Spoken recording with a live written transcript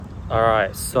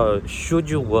Alright, so should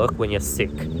you work when you're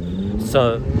sick?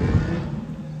 So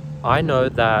I know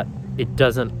that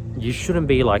you shouldn't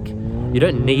be like, you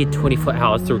don't need 24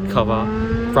 hours to recover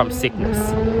from sickness.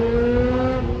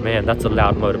 Man, that's a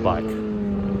loud motorbike.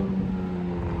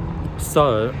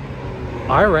 So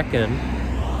I reckon,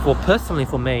 personally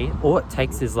for me, all it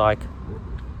takes is like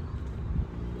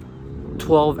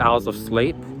 12 hours of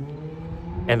sleep,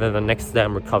 and then the next day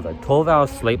I'm recovered. 12 hours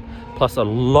sleep plus a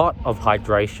lot of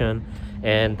hydration,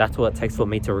 and that's what it takes for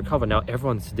me to recover. Now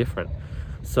everyone's different,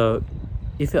 so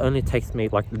if it only takes me,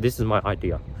 like, this is my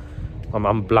idea,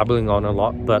 I'm blabbling on a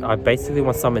lot, but I basically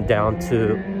want to sum it down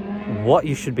to what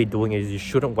you should be doing is you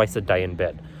shouldn't waste a day in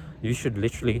bed. You should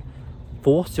literally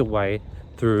force your way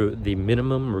through the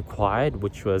minimum required,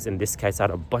 which was, in this case, I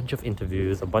had a bunch of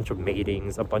interviews, a bunch of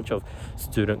meetings, a bunch of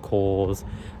student calls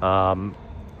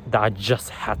that I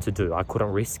just had to do. I couldn't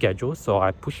reschedule, so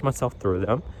I pushed myself through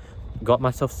them, got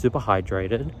myself super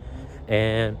hydrated,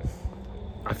 and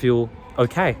I feel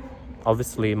okay.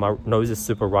 Obviously my nose is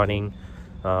super running.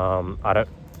 I'm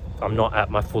not at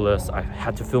my fullest. I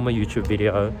had to film a YouTube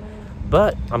video,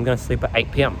 but I'm gonna sleep at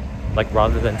 8 p.m. Like,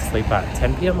 rather than sleep at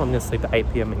 10 p.m, I'm gonna sleep at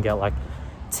 8 p.m and get like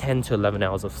 10 to 11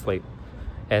 hours of sleep,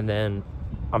 and then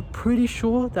I'm pretty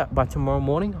sure that by tomorrow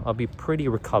morning I'll be pretty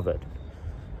recovered.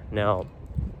 Now,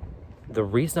 the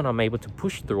reason I'm able to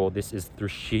push through all this is through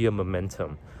sheer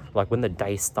momentum. Like, when the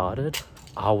day started,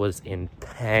 I was in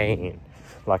pain.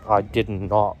 Like, I did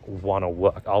not want to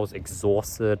work. I was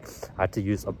exhausted. I had to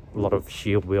use a lot of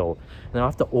sheer will. And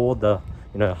after all the,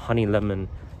 honey lemon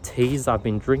teas I've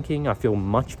been drinking, I feel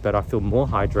much better. I feel more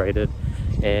hydrated,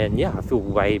 and yeah, I feel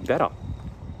way better.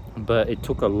 But it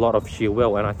took a lot of sheer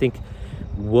will, and I think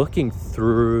working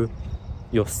through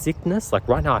your sickness, like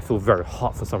right now I feel very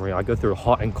hot for some reason. I go through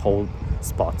hot and cold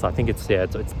spots. I think it's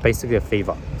basically a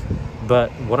fever.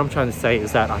 But what I'm trying to say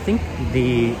is that I think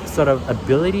the sort of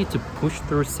ability to push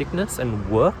through sickness and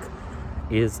work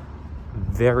is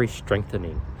very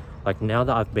strengthening. Like, now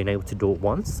that I've been able to do it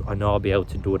once, I know I'll be able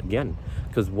to do it again.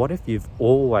 Because what if you've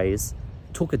always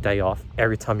took a day off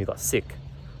every time you got sick?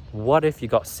 What if you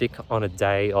got sick on a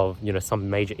day of, some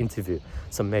major interview,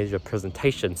 some major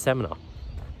presentation, seminar?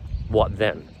 What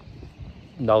then?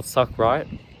 That'll suck, right?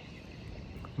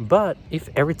 But if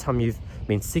every time you've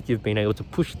been sick, you've been able to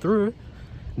push through,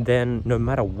 then no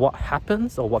matter what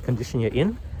happens or what condition you're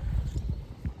in,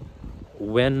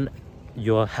 when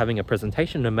you're having a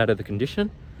presentation, no matter the condition,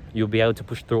 you'll be able to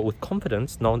push through it with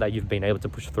confidence, knowing that you've been able to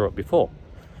push through it before.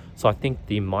 So I think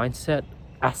the mindset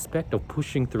aspect of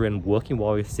pushing through and working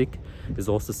while you're sick is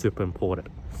also super important.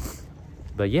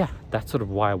 But yeah, that's sort of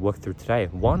why I worked through today.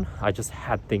 One, I just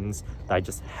had things that I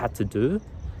just had to do,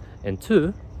 and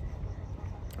two,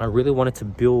 I really wanted to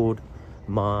build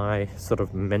my sort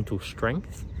of mental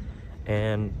strength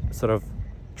and sort of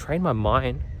train my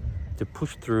mind to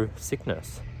push through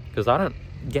sickness, because I don't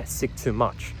get sick too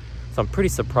much. So I'm pretty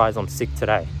surprised I'm sick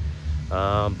today.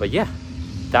 But yeah,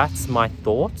 that's my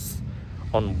thoughts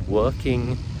on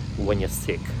working when you're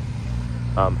sick.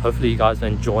 Hopefully you guys are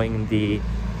enjoying the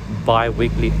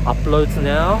bi-weekly uploads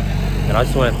now, and I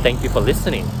just want to thank you for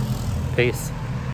listening. Peace.